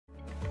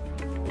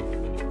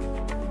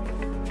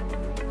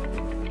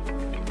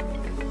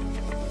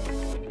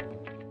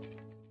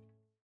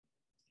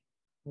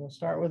we'll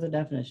start with the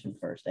definition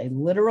first. A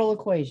literal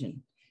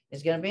equation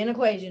is going to be an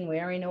equation. We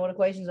already know what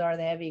equations are.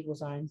 They have equal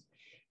signs.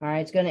 All right.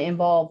 It's going to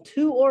involve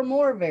two or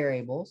more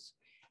variables.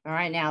 All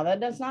right. Now, that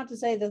does not to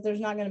say that there's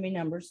not going to be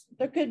numbers.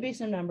 There could be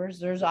some numbers.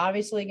 There's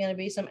obviously going to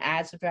be some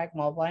add, subtract,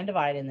 multiply, and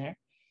divide in there.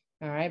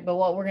 All right. But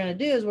what we're going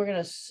to do is we're going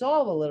to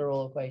solve a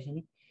literal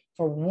equation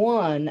for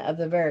one of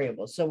the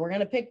variables. So we're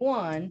going to pick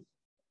one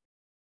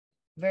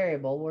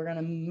variable. We're going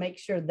to make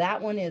sure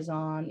that one is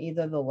on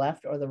either the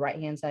left or the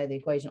right-hand side of the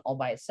equation all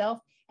by itself.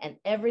 And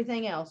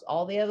everything else,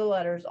 all the other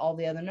letters, all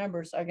the other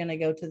numbers are going to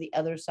go to the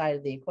other side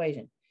of the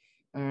equation.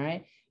 All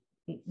right.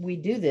 We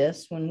do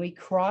this when we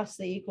cross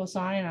the equal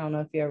sign. I don't know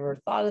if you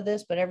ever thought of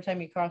this, but every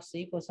time you cross the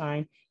equal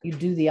sign, you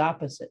do the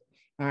opposite.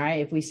 All right.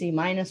 If we see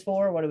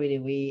 -4, what do?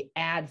 We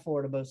add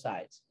 4 to both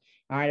sides.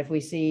 All right. If we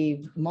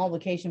see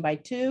multiplication by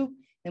 2,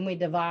 then we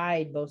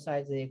divide both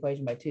sides of the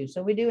equation by 2.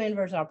 So we do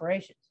inverse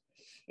operations.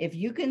 If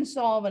you can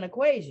solve an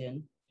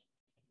equation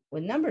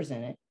with numbers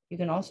in it, you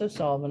can also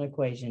solve an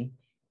equation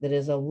that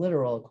is a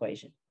literal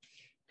equation.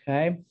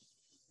 Okay.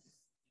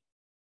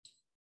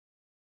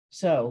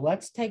 So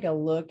let's take a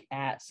look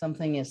at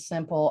something as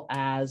simple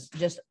as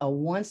just a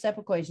one-step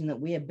equation that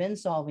we have been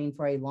solving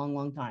for a long,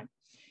 long time.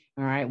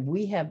 All right.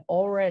 We have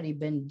already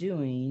been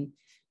doing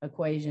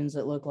equations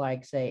that look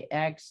like, say,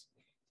 x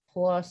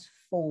plus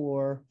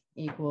 4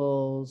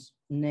 equals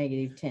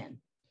 -10.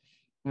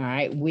 All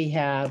right.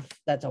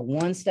 That's a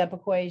one-step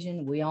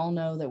equation. We all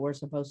know that we're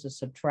supposed to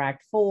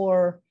subtract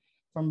 4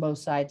 from both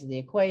sides of the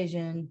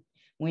equation.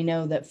 We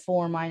know that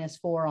 4 minus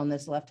 4 on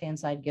this left-hand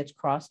side gets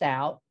crossed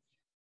out.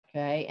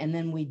 Okay. And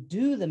then we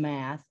do the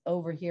math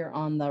over here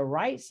on the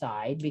right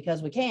side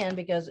because we can,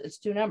 because it's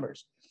two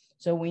numbers.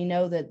 So we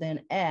know that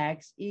then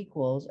x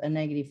equals a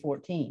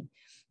 -14.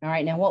 All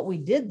right. Now what we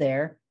did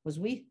there was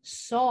we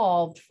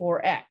solved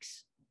for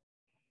x.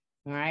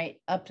 All right.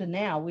 Up to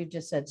now, we've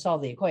just said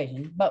solve the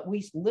equation, but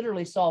we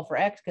literally solved for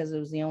x because it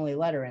was the only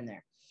letter in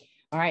there.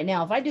 All right.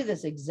 Now, if I do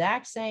this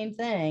exact same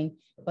thing,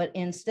 but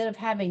instead of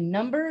having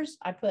numbers,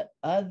 I put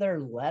other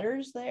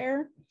letters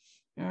there.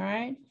 All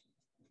right.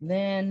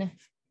 Then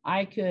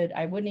I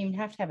wouldn't even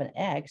have to have an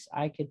x.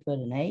 I could put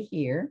an a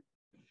here.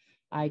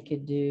 I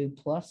could do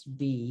plus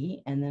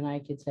b, and then I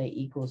could say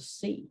equals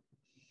c.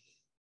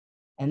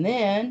 And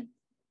then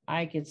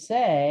I could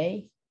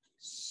say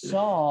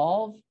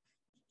solve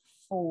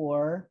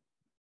for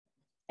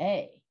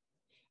a.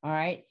 All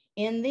right.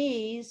 In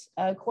these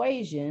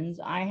equations,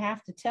 I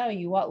have to tell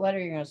you what letter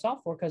you're going to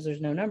solve for because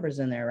there's no numbers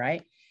in there,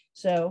 right?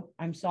 So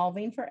I'm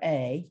solving for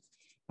a.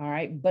 All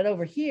right. But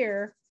over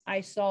here, I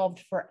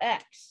solved for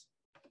x.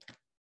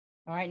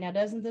 All right. Now,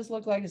 doesn't this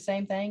look like the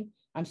same thing?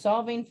 I'm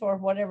solving for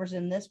whatever's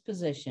in this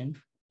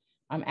position.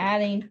 I'm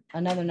adding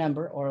another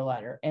number or a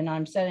letter, and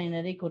I'm setting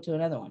it equal to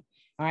another one.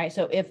 All right.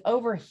 So if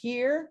over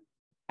here,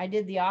 I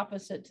did the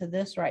opposite to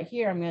this right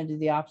here, I'm going to do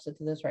the opposite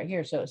to this right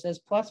here. So it says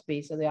plus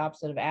b. So the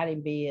opposite of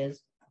adding b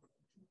is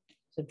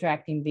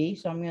subtracting b.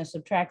 So I'm going to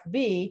subtract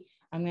b.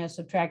 I'm going to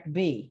subtract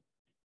b.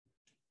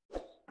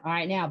 All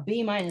right. Now,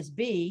 b minus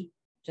b,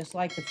 just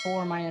like the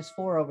 4 minus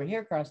 4 over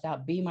here crossed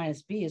out, b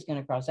minus b is going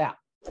to cross out.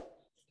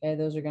 Okay.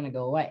 Those are going to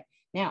go away.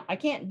 Now, I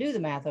can't do the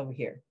math over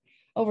here.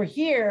 Over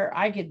here,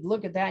 I could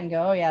look at that and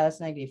go, oh, yeah, that's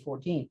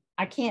 -14.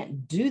 I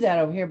can't do that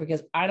over here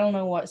because I don't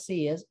know what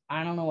c is.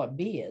 I don't know what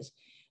b is.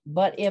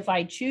 But if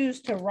I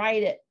choose to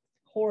write it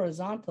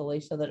horizontally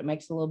so that it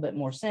makes a little bit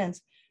more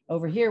sense,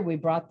 over here, we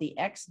brought the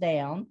x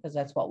down because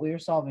that's what we were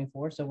solving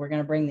for. So we're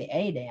going to bring the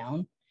a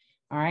down.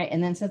 All right.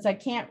 And then since I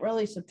can't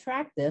really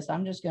subtract this,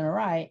 I'm just going to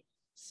write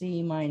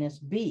c minus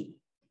b.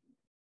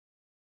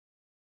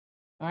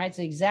 All right. It's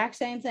the exact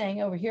same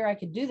thing. Over here, I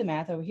could do the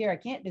math. Over here, I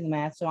can't do the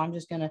math. So I'm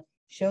just going to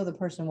show the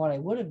person what I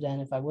would have done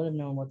if I would have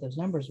known what those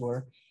numbers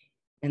were.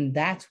 And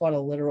that's what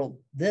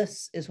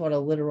this is what a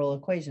literal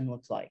equation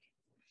looks like.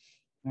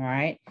 All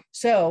right.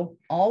 So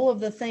all of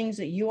the things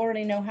that you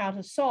already know how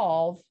to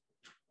solve,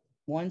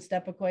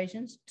 one-step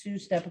equations,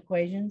 two-step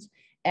equations,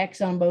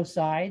 x on both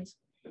sides.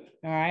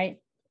 All right.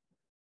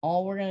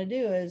 All we're going to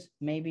do is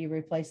maybe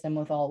replace them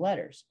with all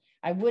letters.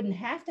 I wouldn't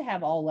have to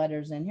have all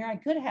letters in here. I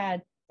could have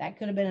had, that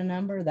could have been a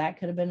number. That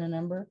could have been a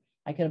number.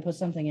 I could have put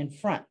something in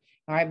front.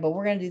 All right. But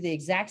we're going to do the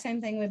exact same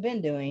thing we've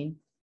been doing.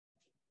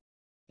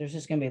 There's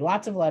just going to be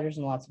lots of letters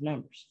and lots of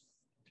numbers.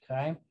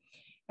 Okay.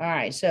 All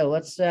right, so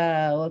let's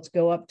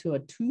go up to a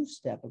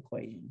two-step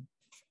equation.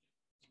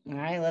 All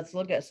right, let's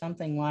look at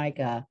something like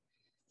a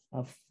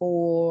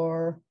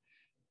 4a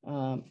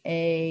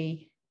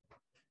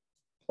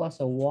plus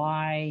a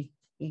y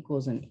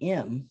equals an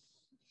m.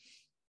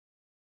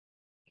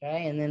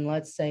 Okay, and then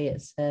let's say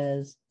it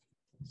says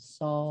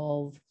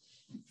solve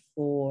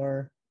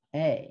for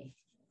a.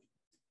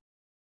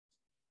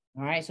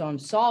 All right, so I'm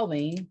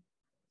solving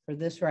for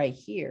this right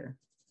here.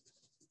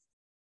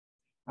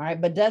 All right,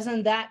 but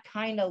doesn't that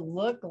kind of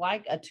look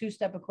like a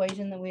two-step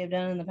equation that we have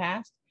done in the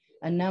past?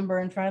 A number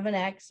in front of an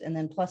x and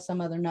then plus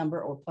some other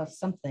number or plus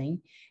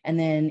something and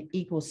then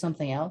equals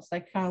something else.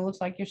 That kind of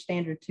looks like your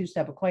standard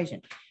two-step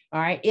equation.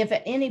 All right, if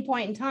at any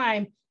point in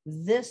time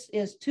this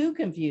is too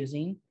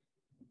confusing,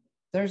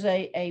 there's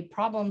a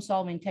problem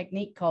solving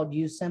technique called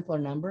use simpler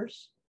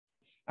numbers.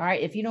 All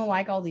right, if you don't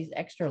like all these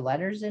extra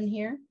letters in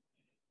here,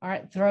 all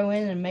right, throw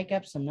in and make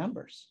up some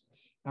numbers.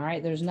 All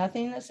right, there's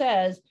nothing that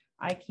says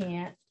I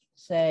can't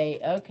say,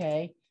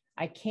 okay,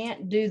 I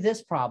can't do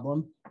this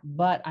problem,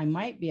 but I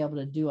might be able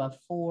to do a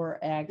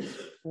 4x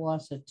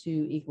plus a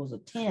 2 equals a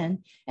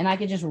 10, and I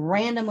could just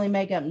randomly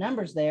make up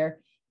numbers there.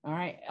 All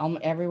right,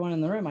 everyone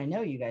in the room, I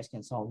know you guys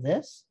can solve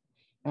this.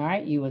 All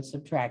right, you would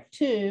subtract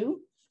 2.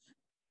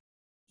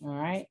 All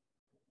right,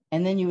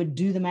 and then you would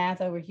do the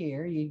math over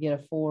here. You'd get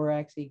a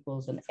 4x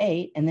equals an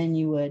 8, and then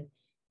you would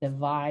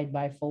divide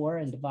by 4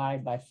 and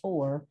divide by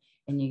 4,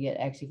 and you get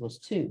x equals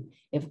 2.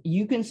 If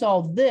you can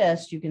solve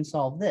this, you can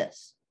solve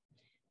this.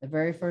 The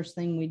very first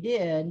thing we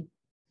did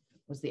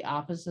was the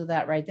opposite of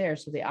that right there.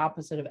 So the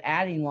opposite of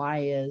adding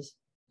y is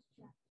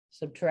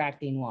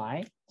subtracting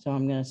y. So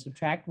I'm going to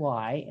subtract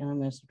y, and I'm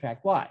going to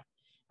subtract y.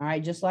 All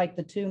right, just like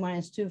the 2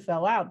 minus 2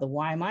 fell out, the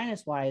y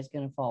minus y is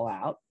going to fall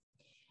out.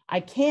 I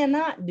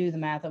cannot do the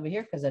math over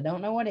here because I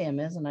don't know what m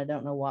is and I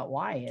don't know what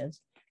y is,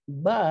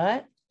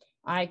 but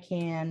I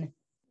can,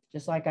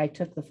 just like I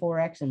took the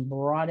 4x and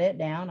brought it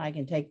down, I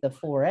can take the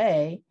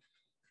 4a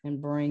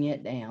and bring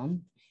it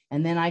down.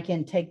 And then I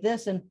can take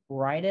this and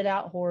write it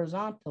out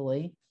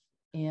horizontally,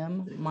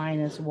 m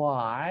minus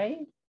y.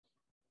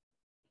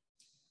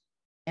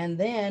 And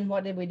then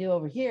what did we do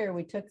over here?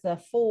 We took the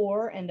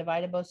 4 and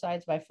divided both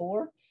sides by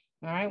 4.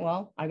 All right,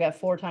 well, I got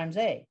 4 times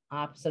a.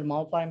 Opposite of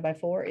multiplying by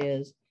 4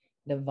 is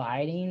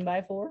dividing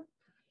by 4.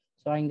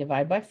 So I can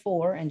divide by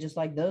 4, and just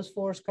like those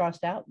 4s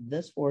crossed out,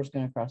 this 4 is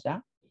going to cross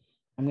out.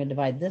 I'm going to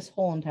divide this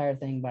whole entire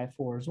thing by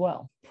 4 as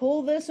well.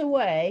 Pull this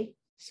away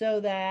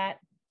so that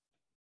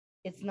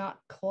it's not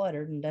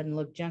cluttered and doesn't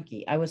look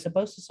junky. I was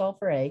supposed to solve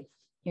for a.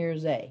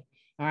 Here's a.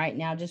 All right,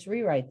 now just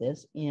rewrite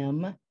this.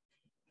 M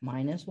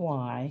minus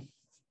y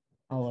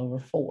all over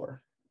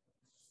 4.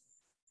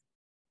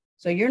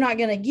 So you're not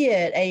going to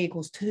get a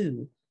equals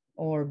 2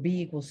 or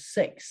b equals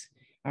 6.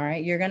 All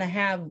right, you're going to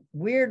have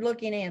weird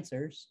looking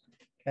answers,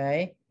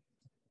 okay,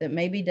 that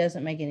maybe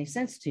doesn't make any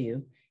sense to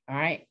you. All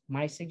right,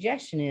 my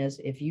suggestion is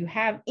if you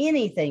have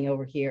anything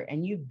over here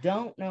and you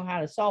don't know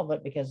how to solve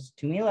it because it's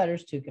too many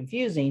letters, too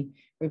confusing,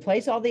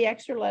 replace all the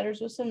extra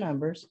letters with some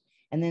numbers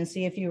and then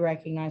see if you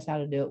recognize how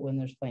to do it when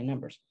there's plain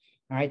numbers.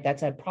 All right,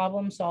 that's a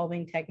problem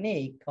solving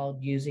technique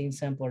called using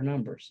simpler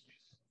numbers.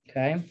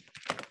 Okay.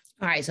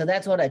 All right, so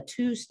that's what a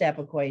 2-step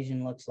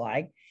equation looks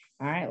like.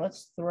 All right,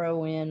 let's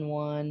throw in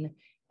one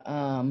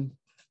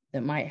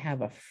that might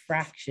have a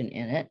fraction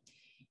in it.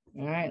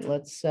 All right,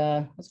 let's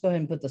go ahead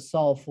and put the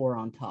solve for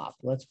on top.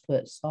 Let's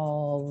put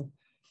solve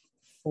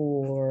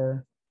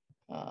for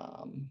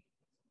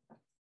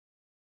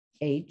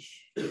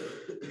h.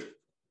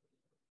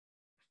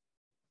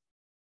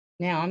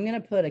 Now I'm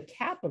going to put a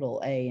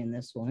capital A in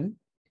this one.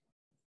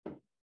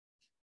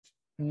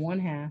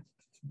 1/2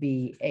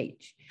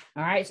 BH.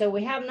 All right, so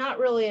we have not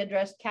really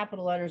addressed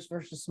capital letters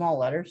versus small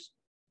letters.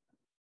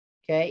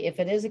 Okay, if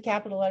it is a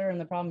capital letter in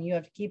the problem, you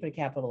have to keep it a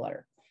capital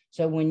letter.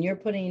 So when you're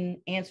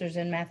putting answers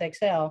in Math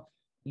Excel,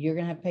 you're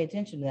going to have to pay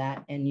attention to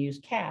that and use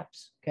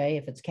caps. Okay,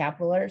 if it's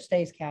capital letter, it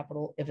stays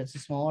capital. If it's a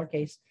smaller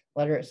case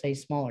letter, it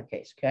stays smaller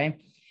case. Okay,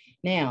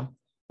 now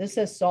this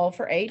says solve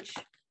for h.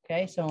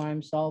 Okay, so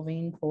I'm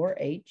solving for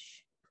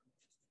h.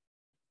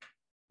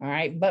 All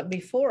right, but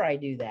before I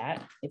do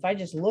that, if I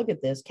just look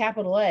at this,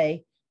 capital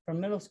A from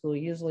middle school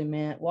usually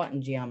meant what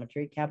in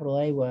geometry? Capital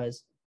A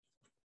was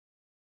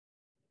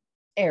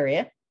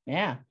area.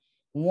 Yeah,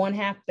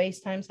 1/2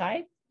 base times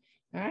height.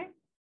 All right,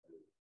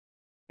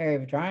 area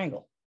of a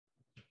triangle.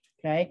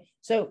 Okay,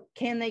 so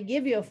can they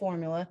give you a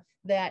formula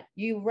that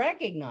you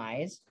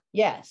recognize?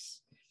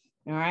 Yes.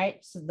 All right,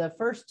 so the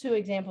first 2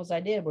 examples I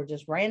did were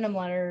just random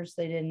letters.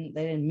 They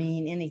didn't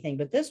mean anything,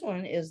 but this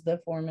one is the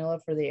formula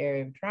for the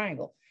area of a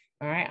triangle.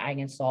 All right, I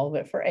can solve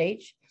it for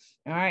h.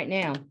 All right,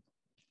 now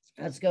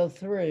let's go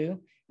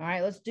through. All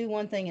right, let's do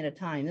one thing at a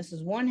time. This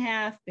is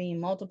 1/2 being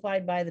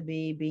multiplied by the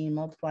b being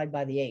multiplied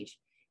by the h.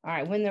 All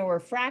right, when there were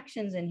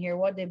fractions in here,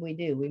 what did we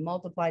do? We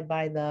multiplied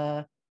by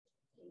the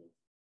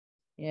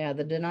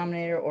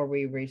denominator, or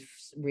we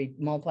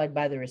multiplied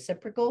by the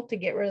reciprocal to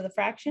get rid of the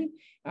fraction.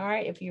 All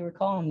right, if you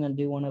recall, I'm going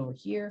to do one over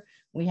here.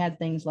 We had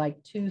things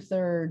like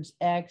 2/3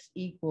 x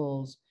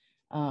equals,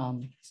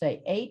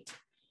 say 8.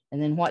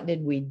 And then what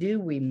did we do?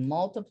 We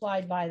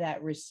multiplied by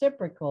that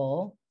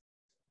reciprocal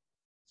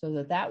so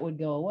that that would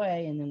go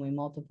away. And then we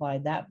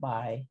multiplied that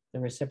by the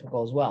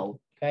reciprocal as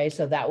well. Okay,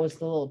 so that was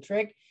the little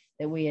trick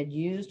that we had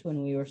used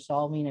when we were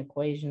solving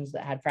equations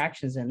that had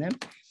fractions in them.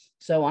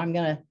 So I'm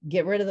going to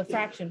get rid of the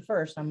fraction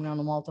first. I'm going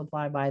to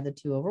multiply by the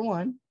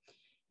 2/1.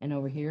 And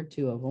over here,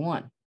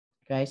 2/1.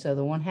 Okay, so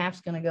the 1/2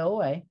 is going to go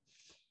away.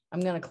 I'm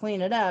going to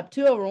clean it up.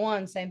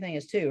 2/1, same thing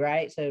as 2,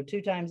 right? So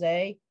 2 times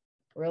a.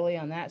 Really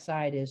on that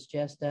side is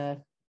just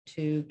a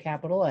 2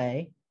 capital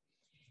A.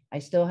 I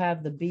still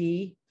have the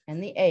B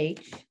and the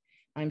H.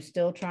 I'm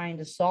still trying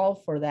to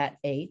solve for that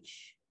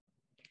H.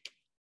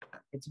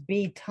 It's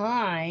B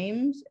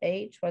times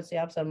H. What's the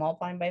opposite of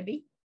multiplying by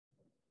B?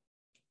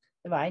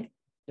 Divide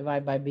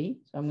divide by B.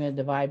 So I'm going to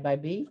divide by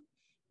B.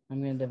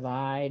 I'm going to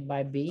divide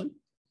by B.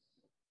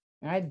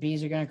 All right,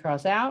 B's are going to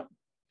cross out.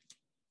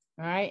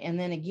 All right, and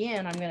then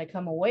again, I'm going to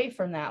come away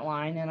from that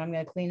line and I'm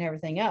going to clean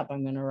everything up.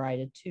 I'm going to write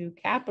a 2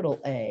 capital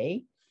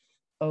A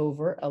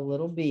over a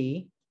little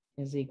b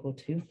is equal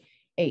to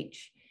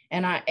h.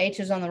 And h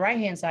is on the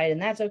right-hand side,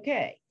 and that's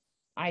okay.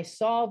 I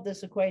solved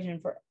this equation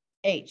for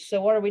h.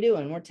 So what are we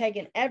doing? We're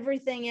taking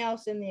everything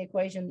else in the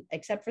equation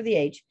except for the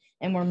h,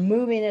 and we're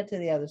moving it to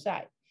the other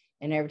side.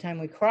 And every time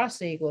we cross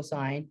the equal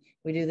sign,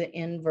 we do the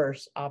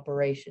inverse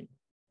operation.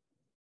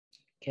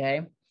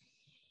 Okay.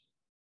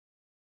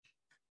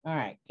 All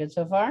right, good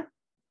so far?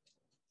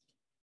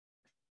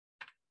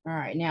 All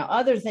right, now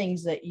other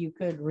things that you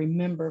could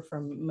remember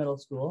from middle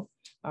school,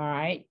 all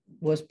right,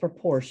 was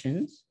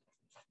proportions.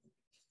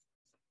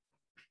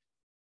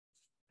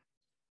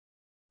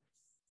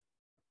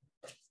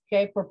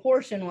 Okay,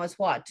 proportion was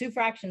what? Two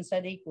fractions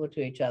set equal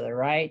to each other,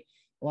 right?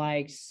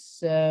 Like,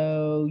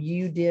 so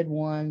you did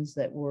ones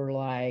that were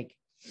like,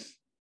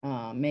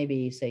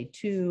 maybe say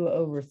 2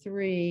 over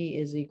 3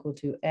 is equal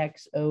to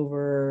x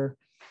over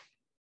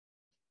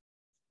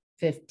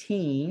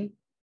 15.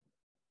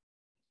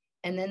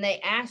 And then they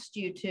asked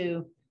you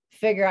to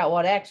figure out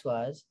what x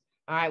was.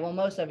 All right, well,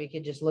 most of you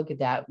could just look at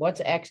that.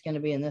 What's x going to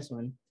be in this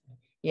one?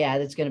 Yeah,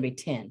 that's going to be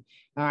 10.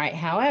 All right,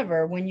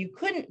 however, when you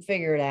couldn't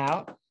figure it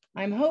out,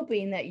 I'm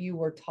hoping that you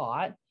were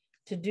taught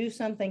to do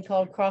something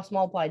called cross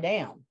multiply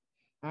down.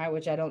 All right,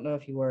 which I don't know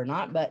if you were or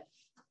not, but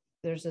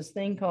there's this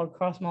thing called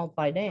cross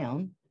multiply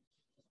down.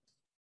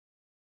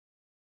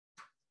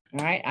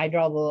 All right, I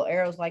draw the little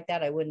arrows like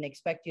that. I wouldn't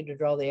expect you to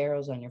draw the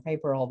arrows on your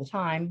paper all the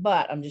time,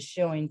 but I'm just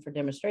showing for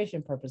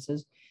demonstration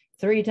purposes.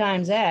 3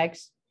 times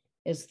x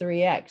is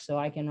 3x, so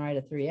I can write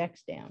a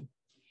 3x down.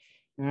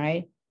 All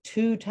right,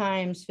 2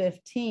 times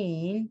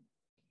 15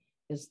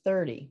 is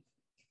 30.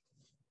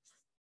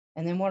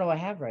 And then what do I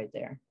have right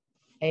there?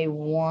 A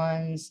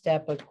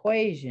one-step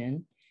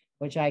equation,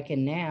 which I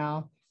can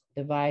now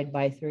divide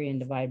by 3 and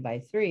divide by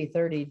 3.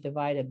 30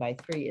 divided by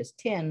 3 is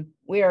 10.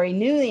 We already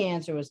knew the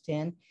answer was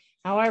 10.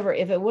 However,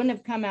 if it wouldn't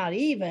have come out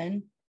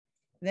even,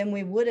 then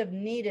we would have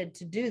needed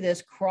to do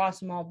this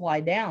cross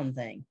multiply down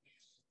thing.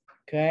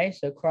 Okay,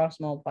 so cross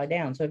multiply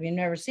down. So if you've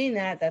never seen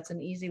that, that's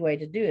an easy way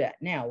to do that.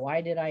 Now,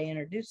 why did I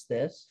introduce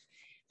this?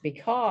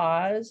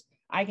 Because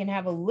I can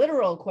have a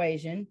literal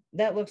equation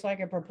that looks like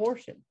a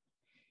proportion.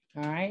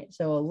 All right,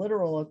 so a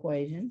literal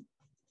equation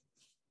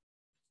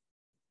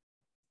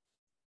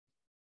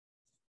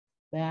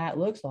that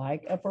looks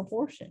like a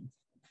proportion.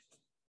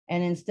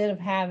 And instead of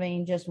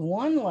having just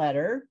one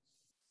letter,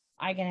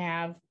 I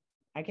can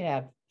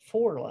have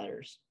 4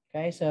 letters.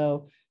 Okay,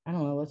 so I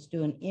don't know, let's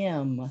do an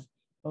M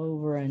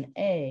over an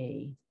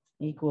A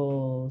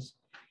equals,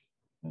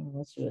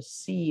 let's do a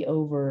C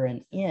over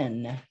an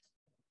N.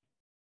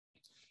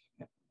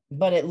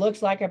 But it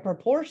looks like a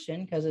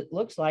proportion because it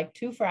looks like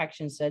 2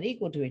 fractions set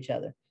equal to each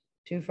other.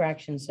 2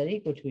 fractions set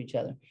equal to each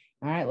other.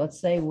 All right, let's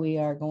say we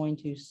are going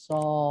to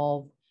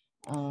solve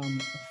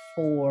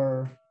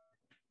for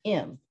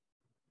M.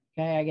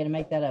 Okay, I got to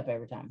make that up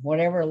every time.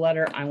 Whatever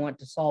letter I want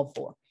to solve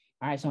for.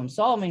 All right, so I'm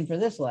solving for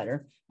this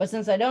letter. But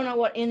since I don't know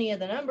what any of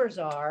the numbers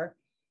are,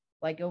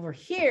 like over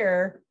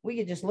here, we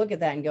could just look at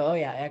that and go, oh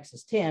yeah, x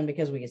is 10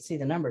 because we can see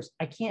the numbers.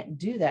 I can't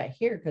do that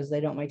here because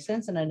they don't make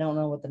sense and I don't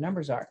know what the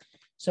numbers are.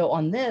 So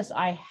on this,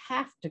 I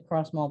have to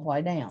cross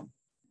multiply down.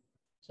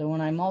 So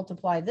when I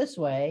multiply this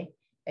way,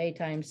 A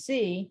times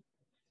C,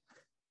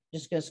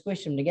 just going to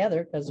squish them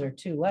together because they're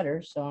 2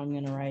 letters. So I'm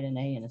going to write an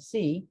A and a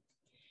C.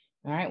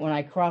 All right, when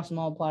I cross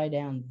multiply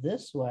down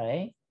this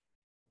way,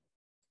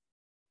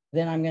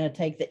 then I'm going to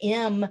take the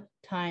M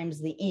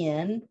times the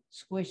N,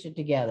 squish it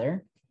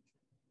together.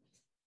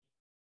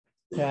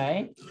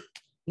 Okay,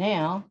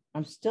 now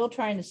I'm still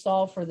trying to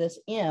solve for this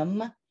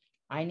M.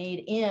 I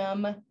need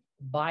M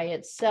by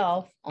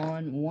itself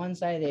on one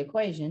side of the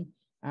equation.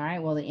 All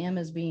right, well, the M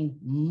is being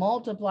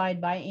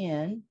multiplied by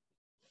N.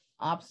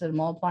 Opposite of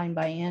multiplying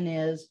by N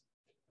is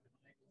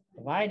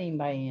dividing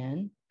by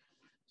N.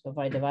 So if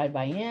I divide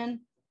by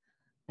N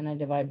and I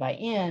divide by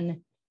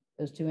N,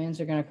 those 2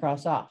 N's are going to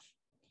cross off.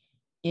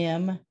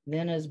 M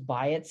then is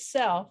by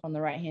itself on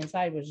the right-hand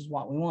side, which is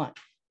what we want.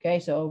 Okay,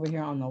 so over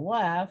here on the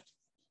left,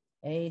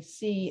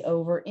 AC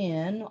over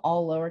N,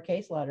 all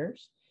lowercase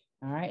letters,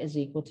 all right, is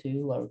equal to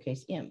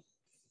lowercase m.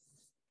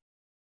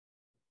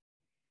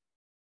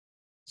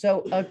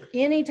 So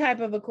any type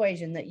of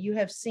equation that you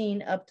have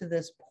seen up to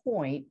this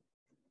point,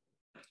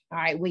 all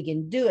right, we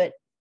can do it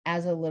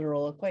as a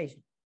literal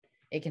equation.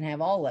 It can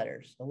have all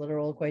letters. A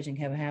literal equation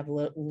can have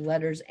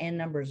letters and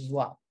numbers as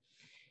well.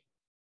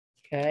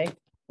 Okay,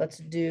 let's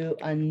do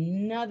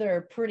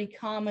another pretty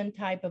common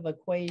type of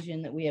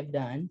equation that we have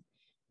done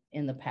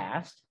in the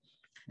past.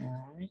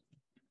 All right.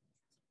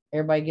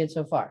 Everybody good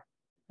so far?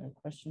 No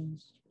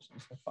questions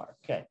so far?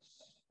 Okay.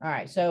 All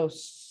right. So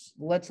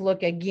let's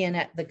look again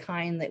at the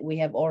kind that we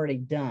have already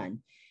done.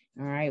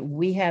 All right.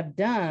 We have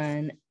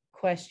done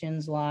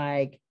questions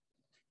like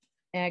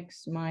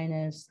x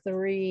minus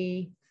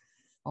 3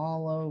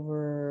 all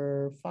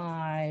over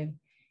 5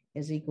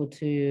 is equal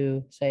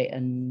to, say, a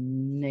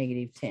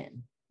negative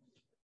 10.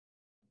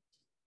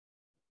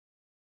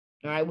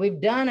 All right, we've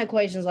done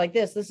equations like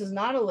this. This is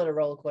not a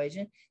literal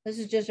equation. This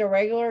is just a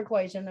regular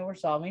equation that we're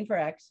solving for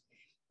x.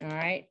 All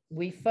right,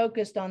 we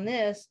focused on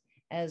this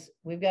as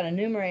we've got a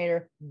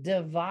numerator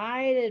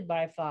divided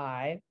by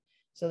 5.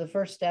 So the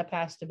first step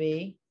has to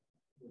be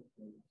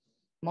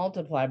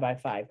multiply by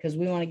 5 because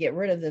we want to get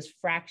rid of this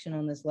fraction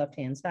on this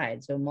left-hand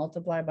side. So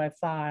multiply by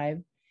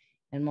 5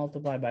 and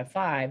multiply by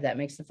 5. That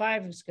makes the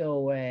 5's go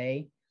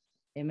away.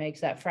 It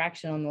makes that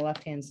fraction on the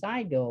left-hand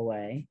side go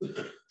away.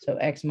 So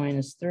x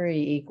minus 3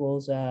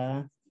 equals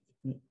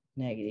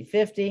negative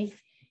 50.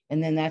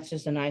 And then that's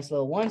just a nice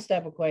little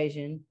one-step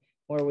equation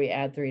where we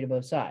add 3 to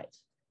both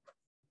sides.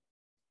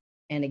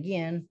 And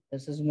again,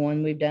 this is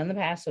one we've done in the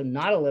past, so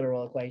not a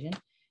literal equation.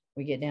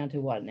 We get down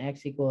to what? An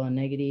x equal a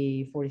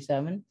negative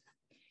 47.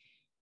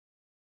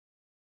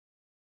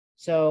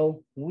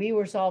 So we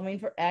were solving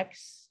for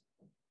x.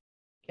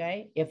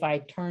 Okay, if I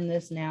turn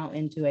this now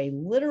into a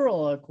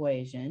literal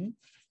equation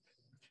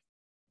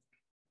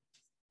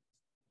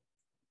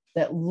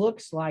that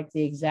looks like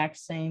the exact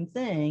same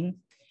thing,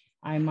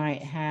 I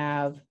might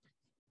have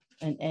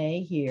an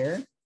a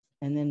here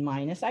and then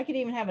minus. I could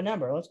even have a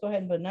number. Let's go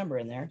ahead and put a number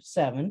in there.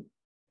 7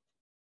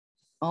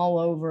 all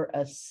over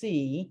a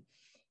c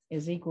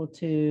is equal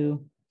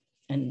to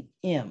an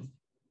m.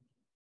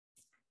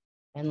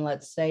 And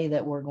let's say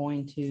that we're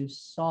going to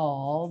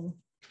solve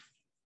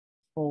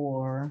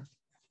for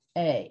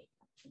a.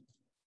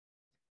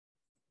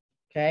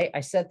 Okay,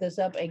 I set this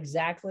up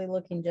exactly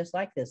looking just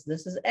like this.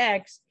 This is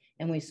x,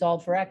 and we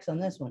solve for x on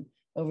this one.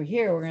 Over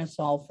here, we're going to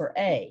solve for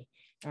a.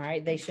 All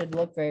right, they should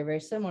look very, very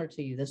similar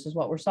to you. This is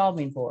what we're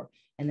solving for.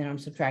 And then I'm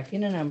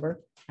subtracting a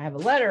number. I have a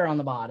letter on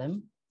the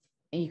bottom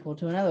equal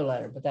to another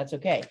letter, but that's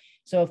okay.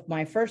 So if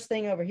my first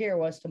thing over here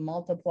was to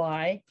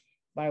multiply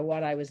by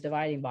what I was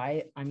dividing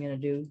by, I'm going to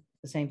do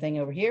the same thing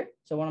over here.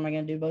 So what am I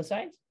going to do both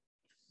sides?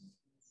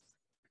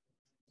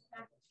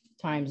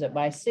 Times it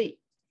by c.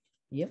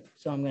 Yep.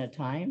 So I'm going to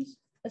times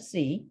a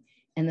c,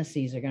 and the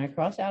c's are going to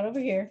cross out over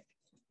here.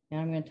 And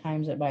I'm going to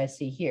times it by a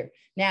c here.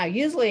 Now,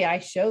 usually I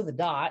show the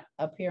dot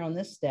up here on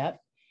this step.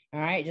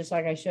 All right. Just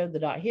like I showed the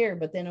dot here.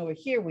 But then over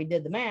here, we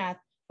did the math.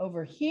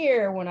 Over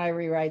here, when I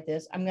rewrite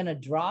this, I'm going to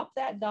drop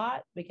that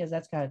dot because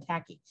that's kind of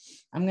tacky.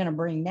 I'm going to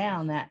bring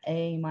down that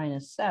a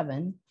minus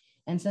 7.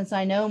 And since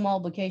I know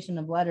multiplication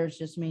of letters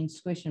just means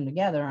squish them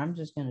together, I'm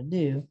just going to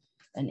do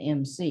an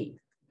MC.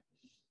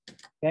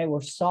 Okay,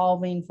 we're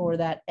solving for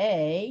that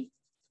a.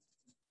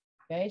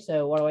 Okay,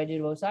 so what do I do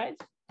to both sides?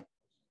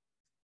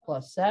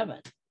 Plus 7.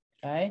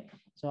 Okay,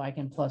 so I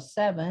can plus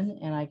 7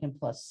 and I can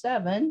plus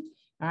 7.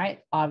 All right,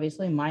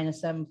 obviously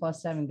minus 7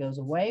 plus 7 goes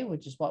away,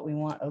 which is what we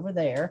want over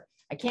there.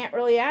 I can't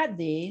really add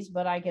these,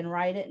 but I can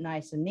write it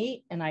nice and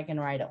neat, and I can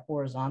write it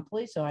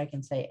horizontally. So I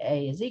can say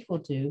a is equal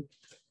to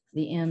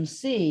the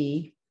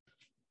MC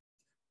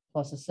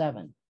plus a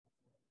 7.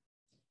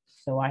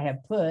 So I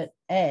have put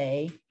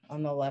a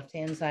on the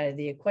left-hand side of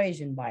the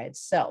equation by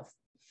itself.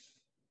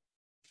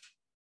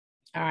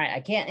 All right, I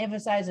can't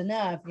emphasize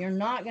enough, you're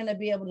not going to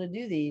be able to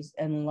do these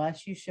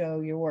unless you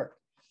show your work.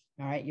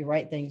 All right, you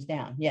write things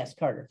down. Yes,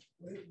 Carter.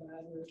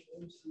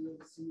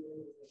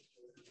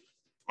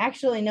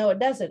 Actually, no, it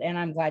doesn't. And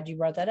I'm glad you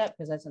brought that up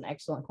because that's an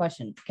excellent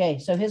question. Okay,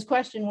 so his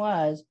question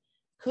was,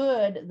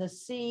 could the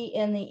C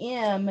and the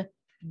M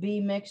be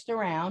mixed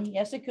around?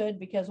 Yes, it could,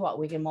 because what?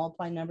 We can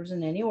multiply numbers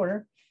in any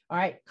order. All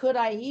right, could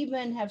I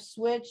even have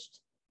switched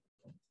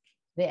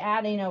the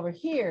adding over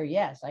here?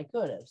 Yes, I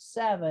could have.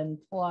 7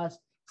 plus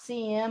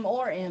CM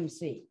or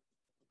MC.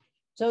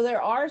 So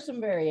there are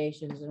some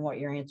variations in what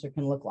your answer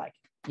can look like.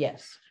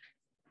 Yes.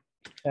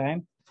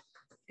 Okay.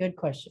 Good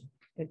question.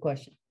 Good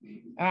question.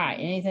 All right.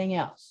 Anything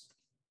else?